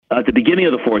At the beginning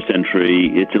of the 4th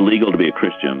century, it's illegal to be a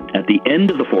Christian. At the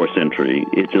end of the 4th century,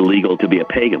 it's illegal to be a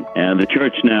pagan. And the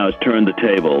church now has turned the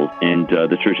table, and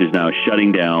the church is now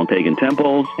shutting down pagan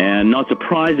temples. And not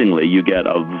surprisingly, you get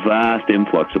a vast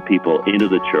influx of people into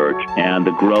the church and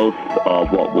the growth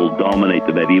of what will dominate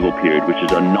the medieval period, which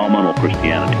is a nominal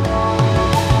Christianity.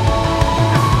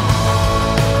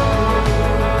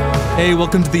 Hey,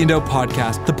 welcome to the Indo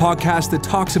Podcast, the podcast that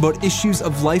talks about issues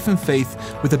of life and faith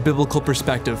with a biblical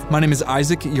perspective. My name is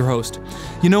Isaac, your host.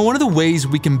 You know, one of the ways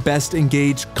we can best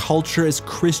engage culture as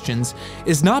Christians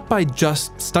is not by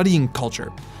just studying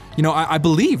culture. You know, I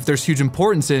believe there's huge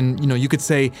importance in, you could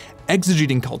say,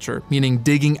 exegeting culture, meaning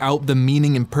digging out the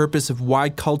meaning and purpose of why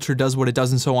culture does what it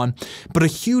does and so on. But a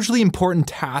hugely important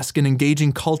task in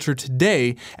engaging culture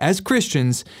today as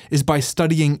Christians is by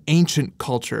studying ancient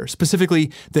culture,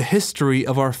 specifically the history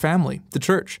of our family, the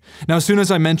church. Now, as soon as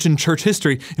I mention church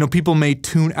history, people may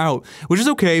tune out, which is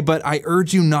okay, but I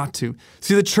urge you not to.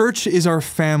 See, the church is our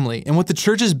family, and what the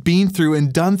church has been through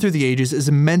and done through the ages is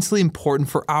immensely important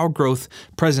for our growth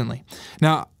presently.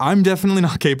 Now, I'm definitely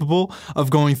not capable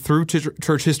of going through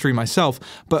church history myself,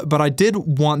 but I did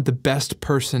want the best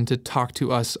person to talk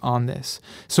to us on this.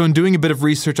 So in doing a bit of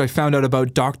research, I found out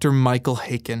about Dr. Michael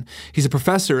Haykin. He's a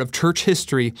professor of church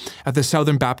history at the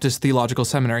Southern Baptist Theological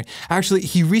Seminary. Actually,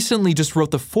 he recently just wrote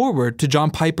the foreword to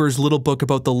John Piper's little book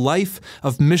about the life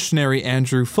of missionary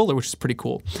Andrew Fuller, which is pretty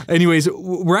cool. Anyways,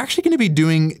 we're actually going to be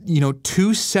doing,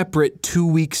 2 separate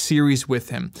 2-week series with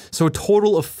him. So a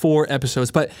total of 4 episodes.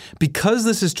 But because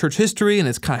this is church history and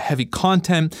it's kind of heavy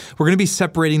content, we're going to be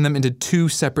separating them into 2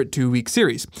 separate 2-week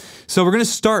series. So we're going to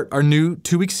start our new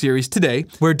 2-week series today,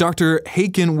 where Dr.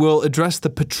 Haykin will address the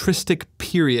patristic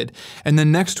period. And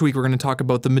then next week, we're going to talk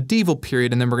about the medieval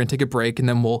period, and then we're going to take a break, and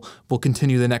then we'll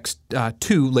continue the next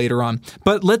 2 later on.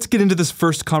 But let's get into this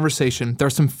first conversation. There are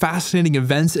some fascinating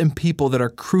events and people that are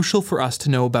crucial for us to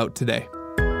know about today.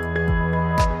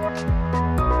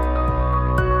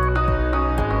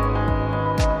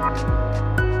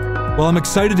 Well, I'm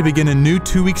excited to begin a new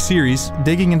 2-week series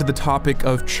digging into the topic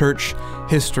of church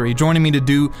history. Joining me to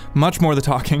do much more of the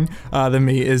talking than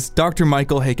me is Dr.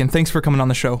 Michael Haykin. Thanks for coming on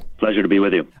the show. Pleasure to be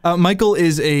with you. Michael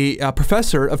is a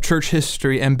professor of church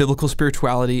history and biblical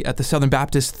spirituality at the Southern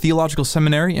Baptist Theological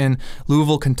Seminary in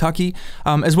Louisville, Kentucky,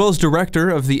 as well as director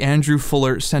of the Andrew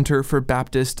Fuller Center for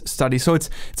Baptist Studies. So it's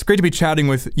great to be chatting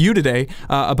with you today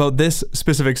about this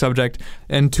specific subject.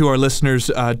 And to our listeners,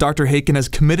 Dr. Haykin has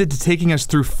committed to taking us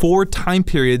through 4 time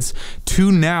periods,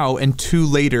 2 now and 2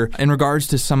 later, in regards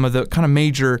to some of the kind of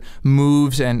major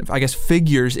moves and, I guess,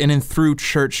 figures in and through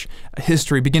church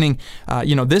history, beginning,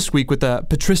 this week with the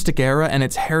Patristic era and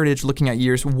its heritage, looking at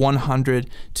years 100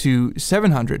 to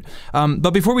 700.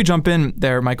 But before we jump in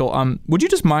there, Michael, would you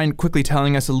just mind quickly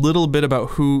telling us a little bit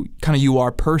about who kind of you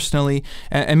are personally,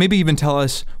 and maybe even tell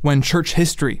us when church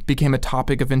history became a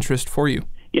topic of interest for you?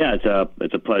 Yeah,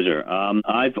 it's a pleasure.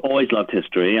 I've always loved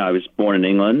history. I was born in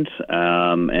England,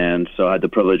 and so I had the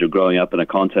privilege of growing up in a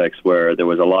context where there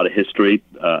was a lot of history,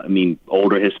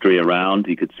 older history around.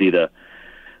 You could see the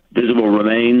visible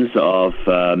remains of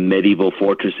medieval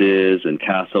fortresses and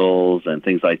castles and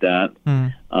things like that.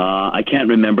 I can't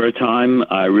remember a time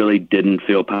I really didn't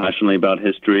feel passionately about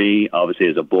history. Obviously,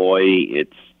 as a boy,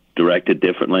 it's directed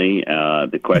differently.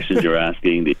 The questions you're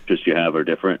asking, the interests you have are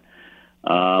different.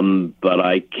 But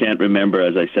I can't remember,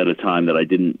 as I said, a time that I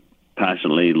didn't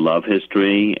passionately love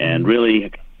history and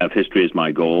really have history as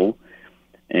my goal.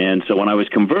 And so when I was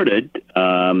converted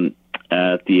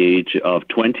at the age of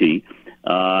 20,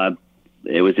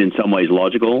 it was in some ways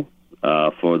logical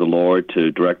for the Lord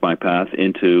to direct my path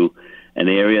into an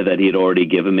area that He had already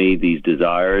given me these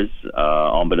desires,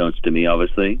 unbeknownst to me,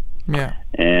 obviously. Yeah.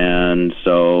 And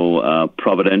so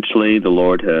providentially, the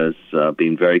Lord has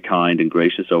been very kind and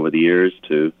gracious over the years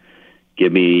to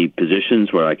give me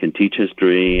positions where I can teach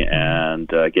history and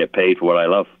get paid for what I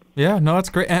love. Yeah, no, that's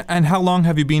great. And how long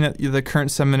have you been at the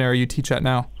current seminary you teach at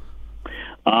now?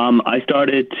 I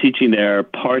started teaching there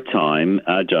part-time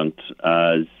adjunct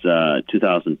as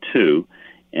 2002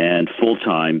 and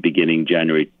full-time beginning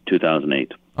January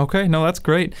 2008. Okay, no, that's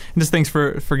great. And just thanks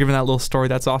for giving that little story.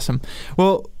 That's awesome.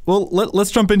 Well,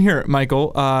 let's jump in here,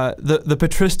 Michael. The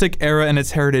patristic era and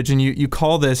its heritage, and you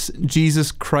call this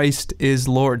Jesus Christ is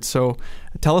Lord. So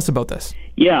tell us about this.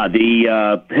 Yeah,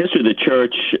 the history of the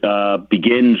church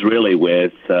begins really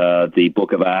with the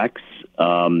book of Acts.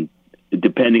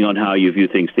 Depending on how you view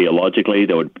things theologically,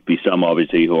 there would be some,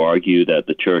 obviously, who argue that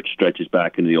the church stretches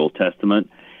back into the Old Testament.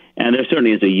 And there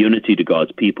certainly is a unity to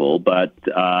God's people, but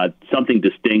something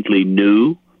distinctly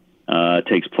new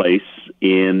takes place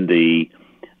in the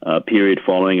period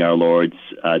following our Lord's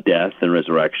death and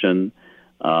resurrection.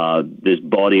 This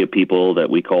body of people that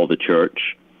we call the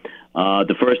church.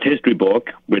 The first history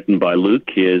book written by Luke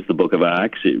is the book of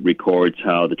Acts. It records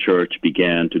how the church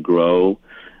began to grow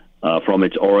from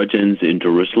its origins in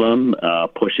Jerusalem,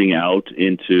 pushing out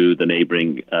into the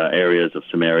neighboring areas of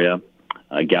Samaria,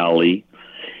 Galilee.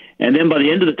 And then by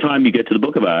the end of the time you get to the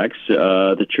book of Acts,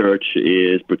 the church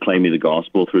is proclaiming the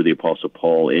gospel through the Apostle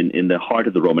Paul in the heart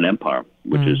of the Roman Empire,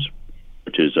 which is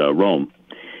Rome.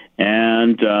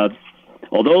 And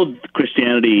although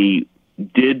Christianity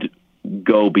did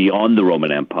go beyond the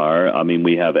Roman Empire, I mean,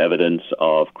 we have evidence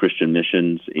of Christian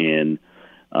missions in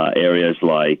areas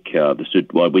like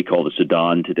what we call the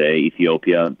Sudan today,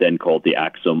 Ethiopia, then called the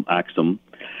Axum. And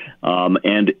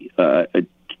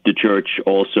the church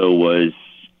also was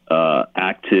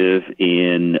active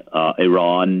in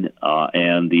Iran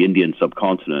and the Indian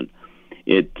subcontinent.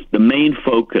 The main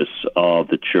focus of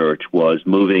the church was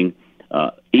moving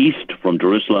east from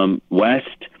Jerusalem, west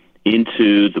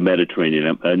into the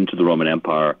Mediterranean, into the Roman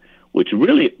Empire, which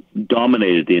really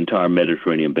dominated the entire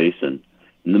Mediterranean basin.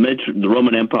 And the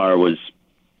Roman Empire was,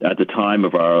 at the time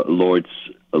of our Lord's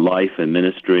life and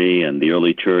ministry and the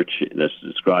early church that's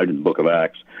described in the book of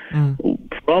Acts,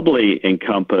 probably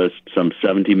encompassed some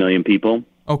 70 million people.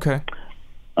 Okay.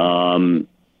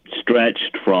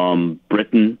 Stretched from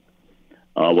Britain,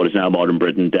 what is now modern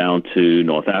Britain, down to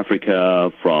North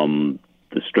Africa, from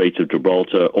the Straits of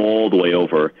Gibraltar, all the way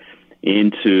over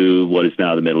into what is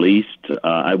now the Middle East.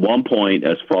 At one point,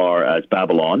 as far as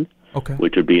Babylon,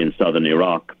 which would be in southern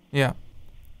Iraq. Yeah.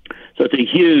 So it's a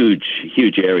huge,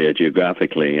 huge area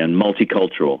geographically and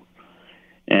multicultural.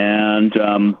 And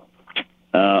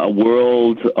a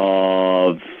world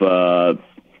of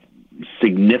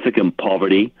significant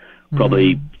poverty,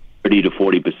 probably 30 to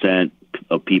 40%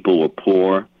 of people were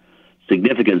poor,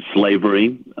 significant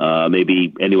slavery,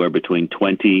 maybe anywhere between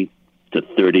 20 to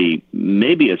 30,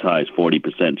 maybe as high as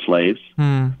 40% slaves.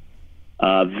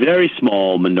 Very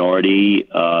small minority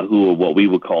who are what we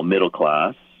would call middle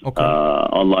class,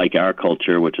 unlike our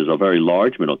culture, which is a very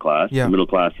large middle class. The middle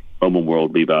class Roman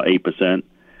world would be about 8%.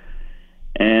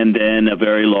 And then a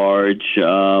very large,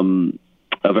 a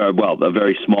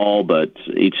very small but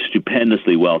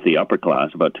stupendously wealthy upper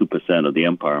class, about 2% of the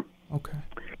empire.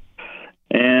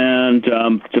 And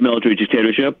it's a military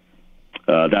dictatorship.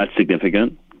 That's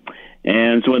significant.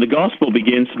 And so when the gospel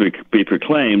begins to be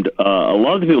proclaimed, a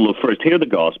lot of the people who first hear the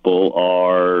gospel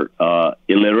are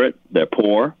illiterate. They're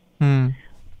poor.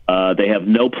 They have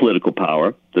no political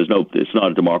power. It's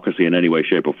not a democracy in any way,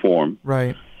 shape, or form.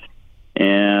 Right.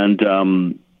 And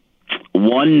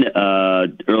one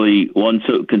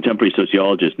contemporary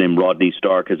sociologist named Rodney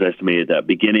Stark has estimated that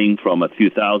beginning from a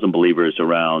few thousand believers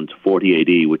around 40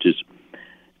 AD, which is,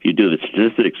 if you do the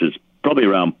statistics, is probably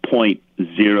around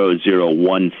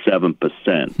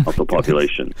 0.0017% of the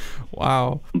population.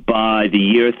 Wow. By the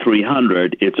year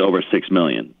 300, it's over 6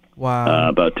 million. Wow.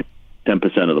 About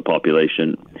 10% of the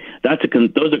population.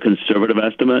 Those are conservative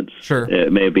estimates. Sure.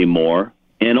 It may be more.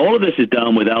 And all of this is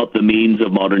done without the means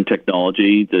of modern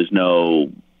technology. There's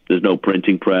no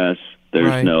printing press.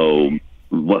 There's no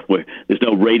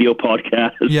radio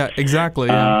podcast. Yeah, exactly.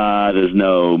 Yeah. There's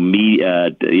no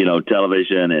media,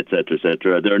 television, et cetera, et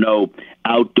cetera. There are no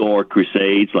outdoor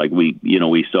crusades like we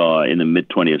saw in the mid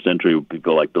 20th century with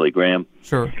people like Billy Graham.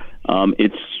 Sure.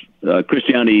 It's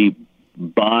Christianity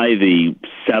by the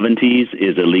 70s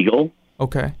is illegal.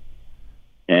 Okay.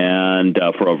 And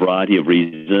for a variety of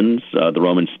reasons, the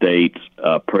Roman state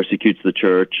persecutes the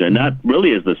church, and that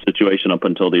really is the situation up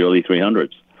until the early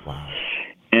 300s. Wow.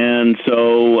 And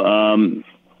so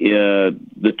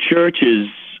the church's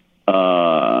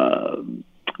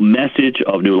message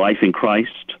of new life in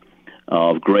Christ,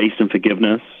 of grace and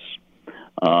forgiveness,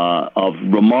 of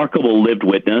remarkable lived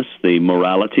witness, the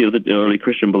morality of the early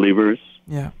Christian believers,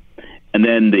 and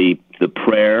then the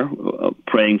prayer,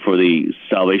 praying for the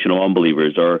salvation of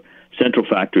unbelievers, are central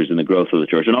factors in the growth of the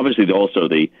church, and obviously also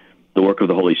the work of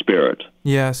the Holy Spirit.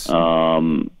 Yes.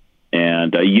 And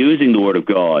using the Word of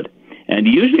God. And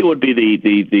usually it would be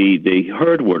the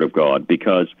heard Word of God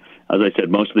because, as I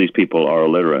said, most of these people are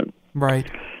illiterate. Right.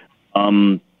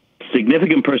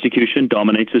 Significant persecution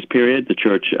dominates this period. The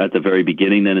church at the very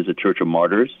beginning then is a church of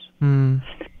martyrs.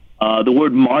 The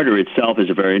word martyr itself is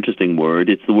a very interesting word.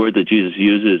 It's the word that Jesus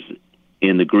uses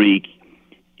in the Greek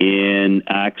in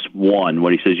Acts 1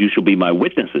 when he says, "You shall be my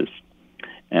witnesses."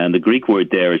 And the Greek word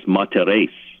there is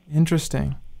martyres.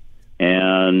 Interesting.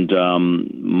 And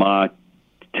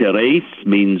martyres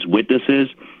means witnesses.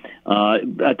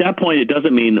 At that point, it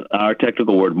doesn't mean our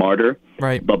technical word martyr.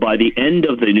 Right. But by the end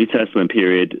of the New Testament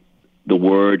period, the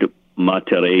word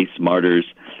martyres, martyrs,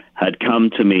 had come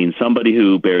to mean somebody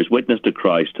who bears witness to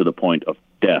Christ to the point of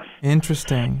death.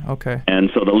 Interesting. Okay.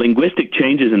 And so the linguistic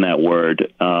changes in that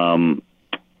word are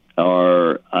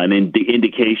an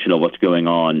indication of what's going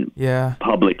on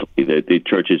publicly, the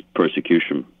church's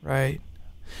persecution. Right.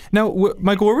 Now,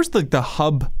 Michael, where was the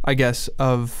hub, I guess,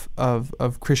 of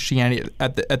Christianity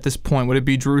at this point? Would it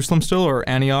be Jerusalem still, or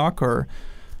Antioch, or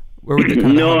where would the kind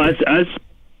of No, hub be?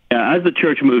 as the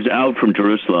church moves out from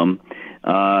Jerusalem,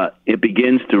 it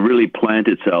begins to really plant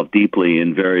itself deeply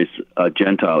in various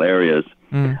Gentile areas.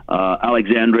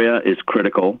 Alexandria is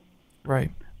critical.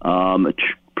 Right.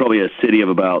 Probably a city of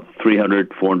about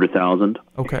 300,000, 400,000.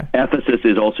 Okay. Ephesus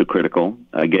is also critical,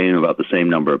 again, about the same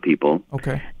number of people.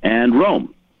 Okay. And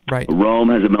Rome. Right. Rome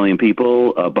has 1 million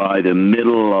people. By the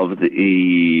middle of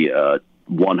the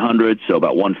 100, so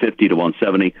about 150 to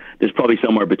 170, there's probably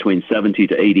somewhere between 70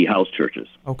 to 80 house churches.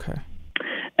 Okay.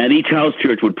 And each house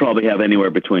church would probably have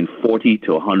anywhere between 40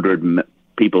 to 100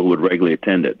 people who would regularly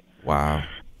attend it. Wow.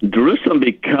 Jerusalem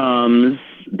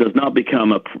does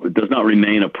not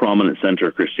remain a prominent center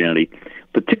of Christianity,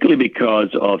 particularly because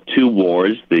of two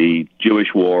wars: the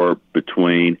Jewish War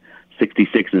between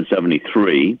 66 and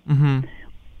 73,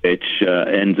 which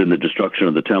ends in the destruction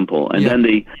of the temple, and then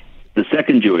the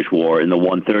Second Jewish War in the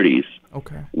 130s,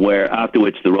 where after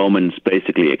which the Romans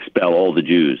basically expel all the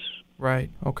Jews.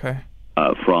 Right. Okay.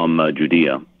 From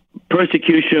Judea.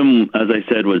 Persecution, as I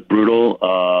said, was brutal.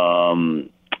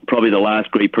 Probably the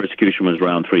last great persecution was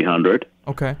around 300.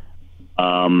 Okay.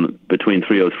 Between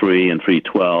 303 and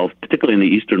 312, particularly in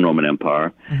the Eastern Roman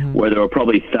Empire, where there were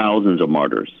probably thousands of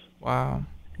martyrs. Wow.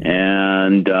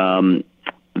 And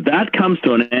that comes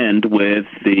to an end with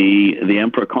the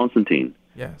Emperor Constantine.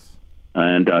 Yes.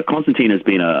 And Constantine has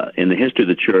been in the history of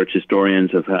the church,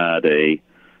 historians have had a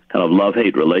kind of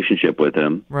love-hate relationship with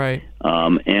him. Right.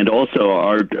 And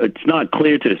also, it's not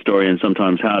clear to historians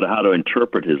sometimes how to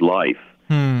interpret his life.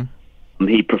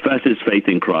 He professes faith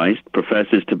in Christ,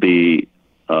 professes to be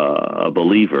a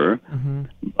believer,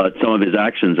 but some of his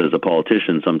actions as a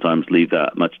politician sometimes leave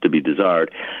that much to be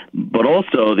desired. But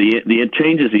also, the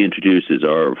changes he introduces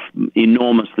are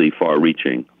enormously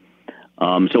far-reaching.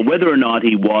 So whether or not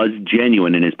he was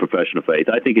genuine in his profession of faith,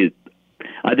 I think as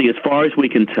far as we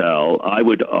can tell, I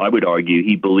would argue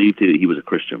he believed he was a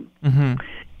Christian.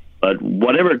 But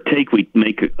whatever take we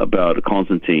make about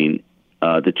Constantine,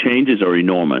 the changes are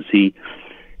enormous. He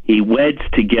weds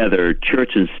together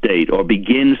church and state, or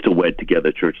begins to wed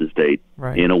together church and state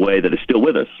in a way that is still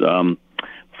with us.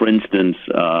 For instance,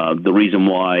 the reason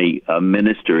why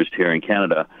ministers here in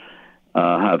Canada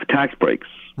have tax breaks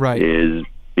is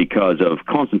because of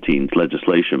Constantine's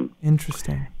legislation.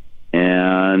 Interesting.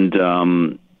 And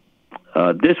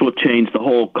this will change the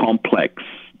whole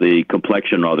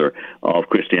complexion of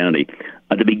Christianity.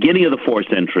 At the beginning of the 4th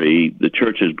century, the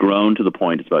church has grown to the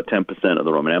point it's about 10% of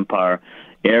the Roman Empire.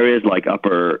 Areas like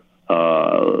lower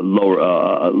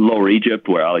Egypt,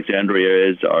 where Alexandria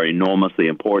is, are enormously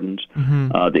important.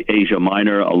 The Asia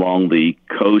Minor along the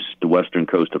western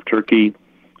coast of Turkey,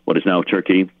 what is now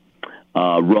Turkey,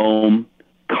 Rome,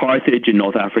 Carthage in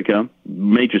North Africa,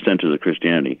 major centers of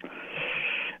Christianity.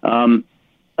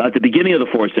 At the beginning of the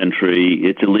 4th century,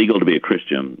 it's illegal to be a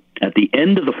Christian. At the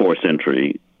end of the 4th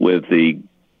century, with the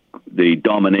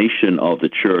domination of the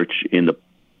church in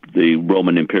the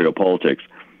Roman imperial politics,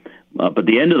 but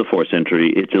the end of the 4th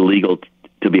century, it's illegal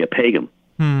to be a pagan.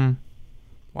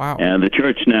 Wow. And the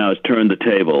church now has turned the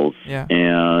tables,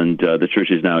 and the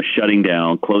church is now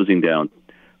closing down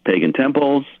pagan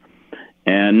temples.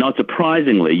 And not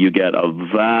surprisingly, you get a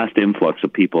vast influx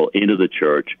of people into the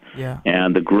church,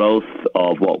 and the growth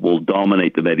of what will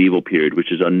dominate the medieval period,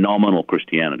 which is a nominal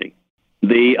Christianity.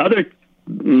 The other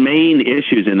main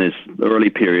issues in this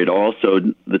early period are also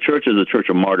the church is a church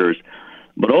of martyrs,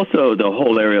 but also the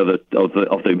whole area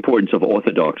of the importance of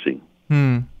orthodoxy.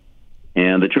 And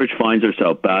the church finds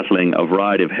herself battling a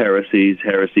variety of heresies,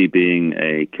 heresy being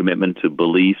a commitment to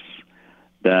beliefs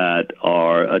that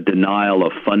are a denial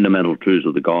of fundamental truths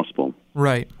of the gospel.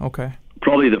 Right, okay.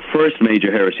 Probably the first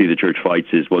major heresy the church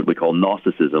fights is what we call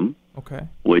Gnosticism,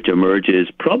 which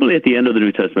emerges probably at the end of the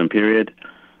New Testament period,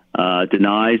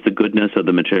 denies the goodness of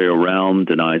the material realm,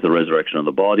 denies the resurrection of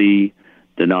the body,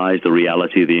 denies the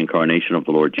reality of the incarnation of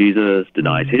the Lord Jesus,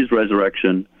 denies his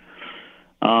resurrection.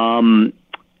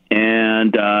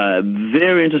 And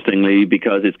very interestingly,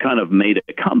 because it's kind of made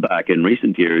a comeback in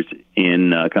recent years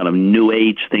in kind of New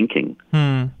Age thinking,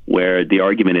 where the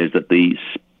argument is that the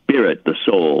spirit, the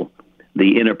soul,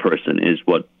 the inner person is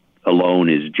what alone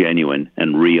is genuine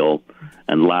and real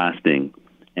and lasting,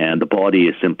 and the body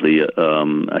is simply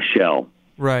a shell.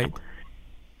 Right.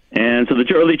 And so the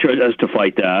early church has to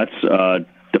fight that,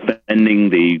 defending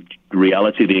the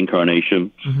reality of the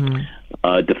incarnation,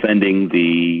 defending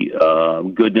the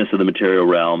goodness of the material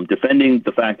realm, defending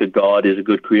the fact that God is a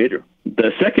good creator.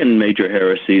 The second major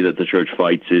heresy that the church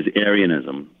fights is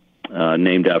Arianism,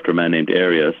 named after a man named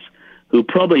Arius, who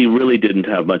probably really didn't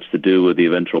have much to do with the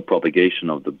eventual propagation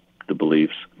of the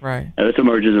beliefs. Right. And this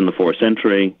emerges in the 4th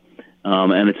century,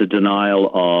 and it's a denial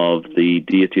of the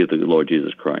deity of the Lord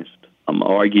Jesus Christ.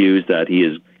 Argues that he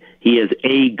is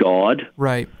a God.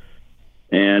 Right.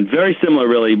 And very similar,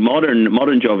 really,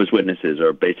 modern Jehovah's Witnesses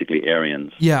are basically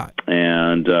Arians. Yeah.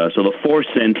 And so the 4th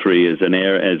century is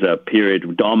a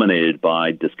period dominated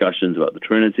by discussions about the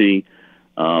Trinity.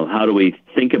 How do we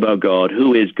think about God?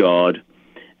 Who is God?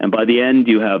 And by the end,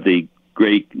 you have the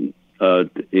great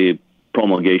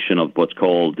promulgation of what's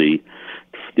called the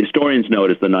historians know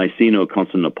it as the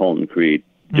Niceno-Constantinopolitan Creed.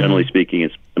 Generally speaking,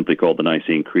 it's simply called the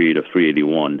Nicene Creed of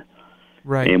 381,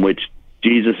 right, in which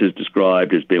Jesus is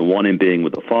described as being one in being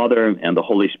with the Father, and the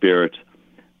Holy Spirit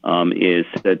is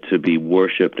said to be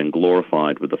worshipped and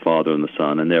glorified with the Father and the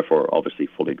Son, and therefore obviously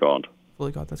fully God.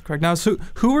 Fully God, that's correct. Now, so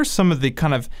who are some of the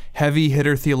kind of heavy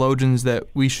hitter theologians that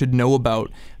we should know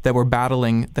about that were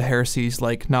battling the heresies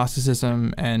like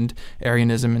Gnosticism and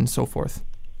Arianism and so forth?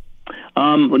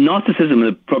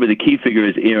 Gnosticism, probably the key figure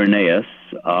is Irenaeus,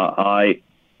 Irenaeus.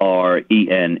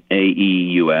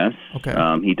 Okay.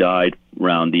 He died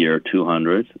around the year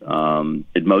 200.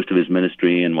 Did most of his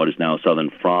ministry in what is now southern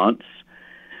France,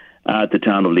 at the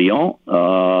town of Lyon.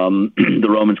 The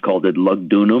Romans called it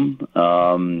Lugdunum.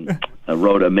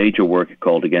 Wrote a major work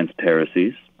called Against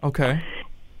Heresies. Okay.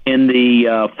 In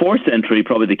the 4th century,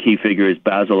 probably the key figure is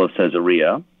Basil of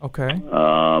Caesarea. Okay.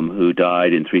 Who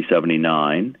died in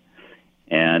 379.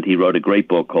 And he wrote a great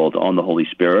book called On the Holy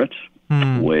Spirit,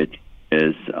 which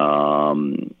is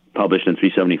published in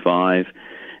 375,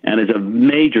 and is a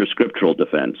major scriptural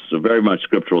defense, so very much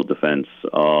scriptural defense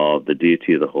of the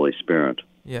deity of the Holy Spirit.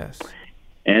 Yes.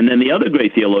 And then the other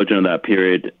great theologian of that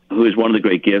period, who is one of the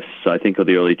great gifts, I think, of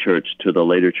the early church to the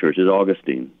later church, is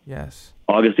Augustine. Yes.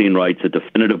 Augustine writes a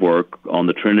definitive work on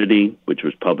the Trinity, which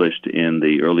was published in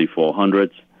the early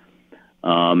 400s.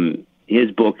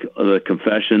 His book, The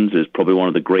Confessions, is probably one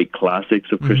of the great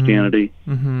classics of Christianity,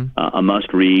 a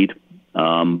must-read.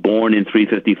 Born in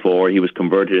 354, he was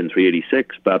converted in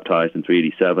 386, baptized in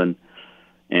 387,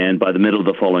 and by the middle of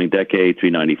the following decade,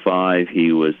 395,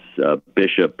 he was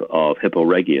bishop of Hippo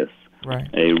Regius, right,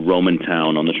 a Roman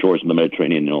town on the shores of the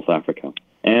Mediterranean in North Africa.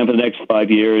 And for the next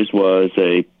 5 years was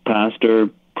a pastor,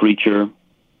 preacher,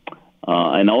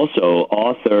 and also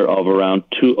author of around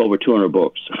over 200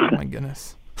 books. Oh my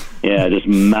goodness. Yeah, just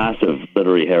massive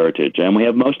literary heritage, and we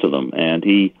have most of them. And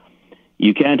you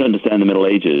can't understand the Middle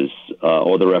Ages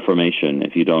or the Reformation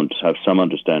if you don't have some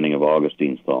understanding of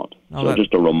Augustine's thought. So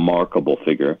just a remarkable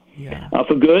figure. Yeah.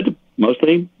 For good,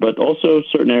 mostly, but also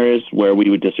certain areas where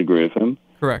we would disagree with him.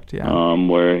 Correct, yeah.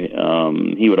 Where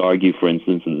he would argue, for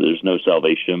instance, that there's no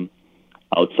salvation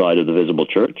outside of the visible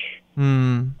church.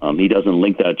 He doesn't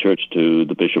link that church to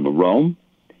the Bishop of Rome,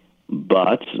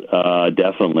 but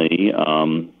definitely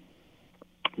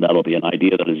that'll be an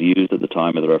idea that is used at the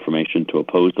time of the Reformation to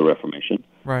oppose the Reformation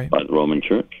by the Roman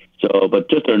Church. So, but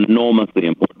just an enormously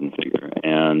important figure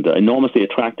and enormously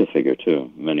attractive figure, too,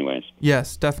 in many ways.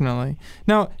 Yes, definitely.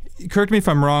 Now, correct me if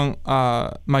I'm wrong,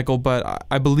 Michael, but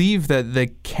I believe that the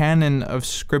canon of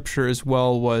Scripture as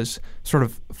well was sort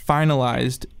of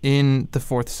finalized in the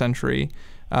 4th century.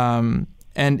 And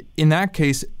in that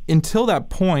case, until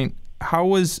that point, how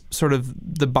was sort of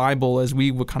the Bible, as we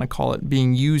would kind of call it,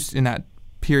 being used in that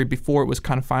period before it was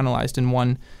kind of finalized in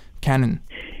one canon?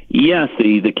 Yes,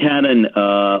 the canon,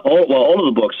 all of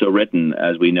the books are written,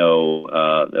 as we know,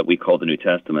 that we call the New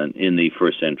Testament, in the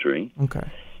 1st century. Okay.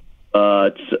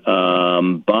 But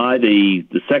by the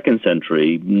 2nd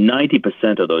century,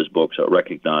 90% of those books are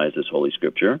recognized as Holy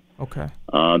Scripture. Okay.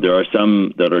 There are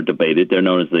some that are debated. They're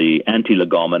known as the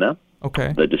Anti-Legomena,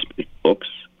 the disputed books.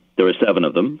 There are 7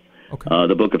 of them. Okay.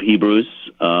 The book of Hebrews,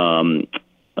 2nd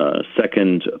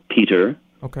Peter,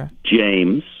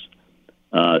 James,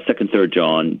 2nd, 3rd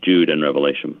John, Jude, and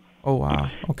Revelation. Oh, wow.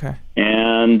 Okay.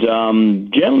 And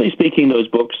generally speaking, those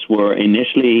books were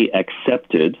initially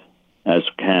accepted as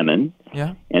canon.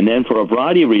 Yeah. And then for a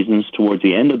variety of reasons, towards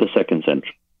the end of the 2nd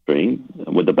century,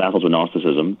 with the battles with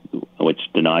Gnosticism,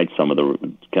 which denied some of the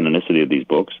canonicity of these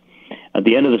books, at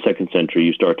the end of the 2nd century,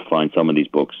 you start to find some of these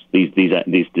books, these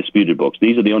disputed books.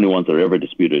 These are the only ones that are ever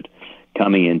disputed,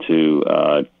 coming into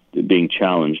being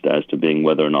challenged as to being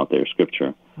whether or not they're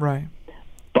Scripture. Right.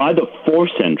 By the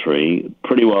 4th century,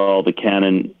 pretty well the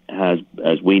canon has,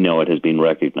 as we know it, has been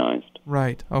recognized.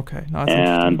 Right. Okay. No, that's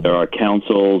and there are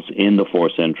councils in the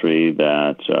 4th century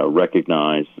that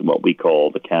recognize what we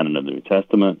call the canon of the New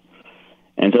Testament.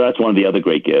 And so that's one of the other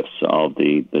great gifts of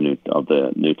this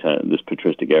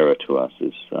patristic era to us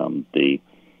is the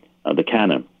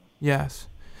canon. Yes.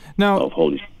 Now, of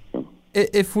Holy Scripture.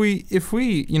 If we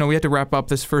we had to wrap up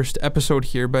this first episode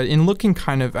here, but in looking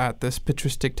kind of at this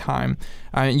patristic time,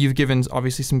 you've given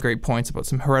obviously some great points about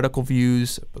some heretical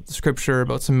views, about the Scripture,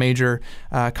 about some major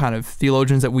kind of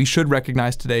theologians that we should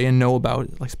recognize today and know about,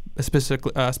 like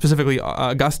specifically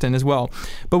Augustine as well.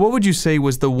 But what would you say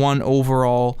was the one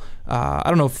overall, I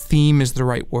don't know if theme is the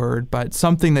right word, but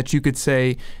something that you could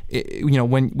say,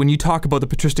 when you talk about the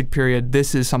patristic period,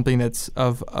 this is something that's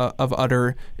of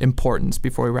utter importance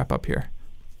before we wrap up here?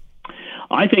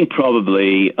 I think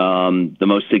probably the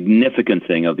most significant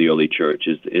thing of the early church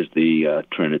is the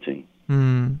Trinity.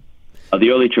 The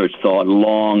early church thought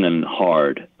long and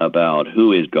hard about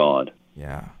who is God.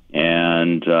 Yeah.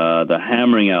 And the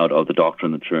hammering out of the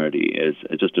doctrine of the Trinity is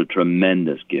just a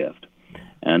tremendous gift.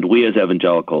 And we as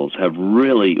evangelicals have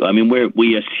really,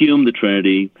 we assume the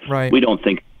Trinity. Right. We don't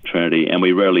think Trinity, and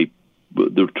the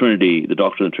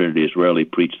doctrine of the Trinity is rarely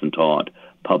preached and taught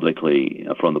publicly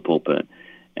from the pulpit.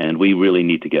 And we really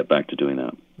need to get back to doing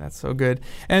that. That's so good.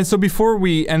 And so before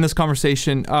we end this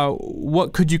conversation,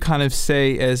 what could you kind of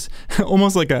say as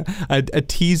almost like a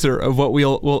teaser of what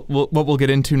we'll get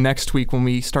into next week when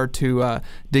we start to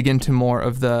dig into more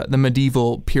of the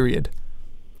medieval period?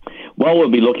 Well,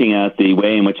 we'll be looking at the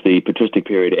way in which the patristic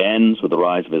period ends with the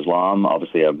rise of Islam,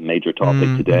 obviously a major topic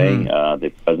today,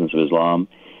 the presence of Islam,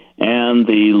 and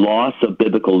the loss of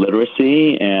biblical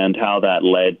literacy and how that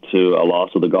led to a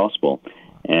loss of the gospel.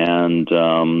 And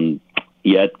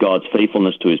yet God's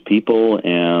faithfulness to his people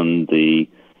and the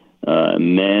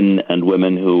men and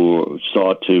women who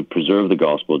sought to preserve the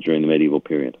gospel during the medieval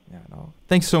period. Yeah, no.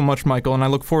 Thanks so much, Michael, and I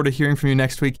look forward to hearing from you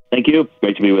next week. Thank you.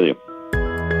 Great to be with you.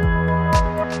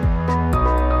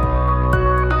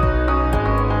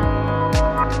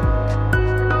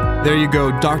 There you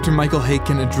go, Dr. Michael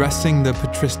Haykin addressing the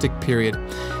patristic period.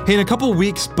 Hey, in a couple of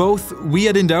weeks, both we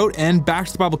at In Doubt and Back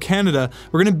to the Bible Canada,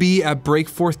 we're going to be at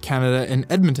Breakforth Canada in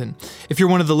Edmonton. If you're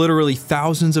one of the literally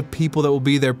thousands of people that will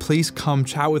be there, please come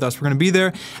chat with us. We're going to be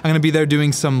there. I'm going to be there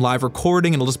doing some live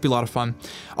recording, and it'll just be a lot of fun.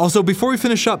 Also, before we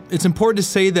finish up, it's important to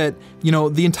say that,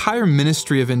 the entire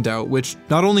ministry of In Doubt, which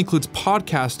not only includes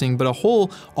podcasting, but a whole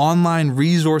online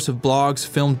resource of blogs,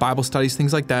 filmed Bible studies,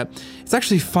 things like that, it's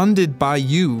actually funded by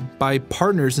you, by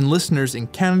partners and listeners in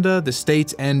Canada, the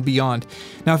States, and beyond.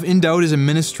 Now, if In Doubt is a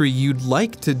ministry you'd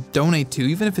like to donate to,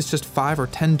 even if it's just $5 or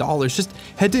 $10, just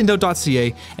head to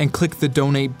indoubt.ca and click the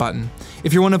donate button.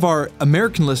 If you're one of our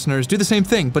American listeners, do the same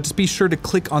thing, but just be sure to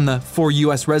click on the For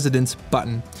U.S. Residents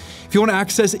button. If you want to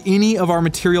access any of our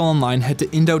material online, head to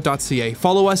indoubt.ca.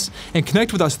 Follow us and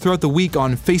connect with us throughout the week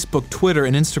on Facebook, Twitter,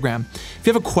 and Instagram. If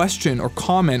you have a question or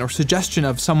comment or suggestion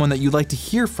of someone that you'd like to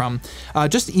hear from,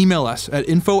 just email us at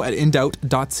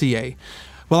info@indoubt.ca.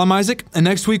 Well, I'm Isaac, and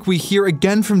next week we hear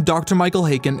again from Dr. Michael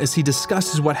Haykin as he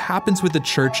discusses what happens with the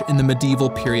church in the medieval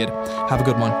period. Have a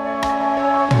good one.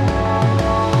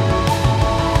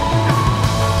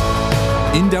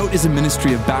 In Doubt is a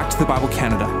ministry of Back to the Bible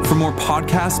Canada. For more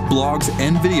podcasts, blogs,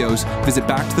 and videos, visit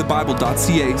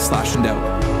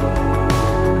backtothebible.ca/indoubt.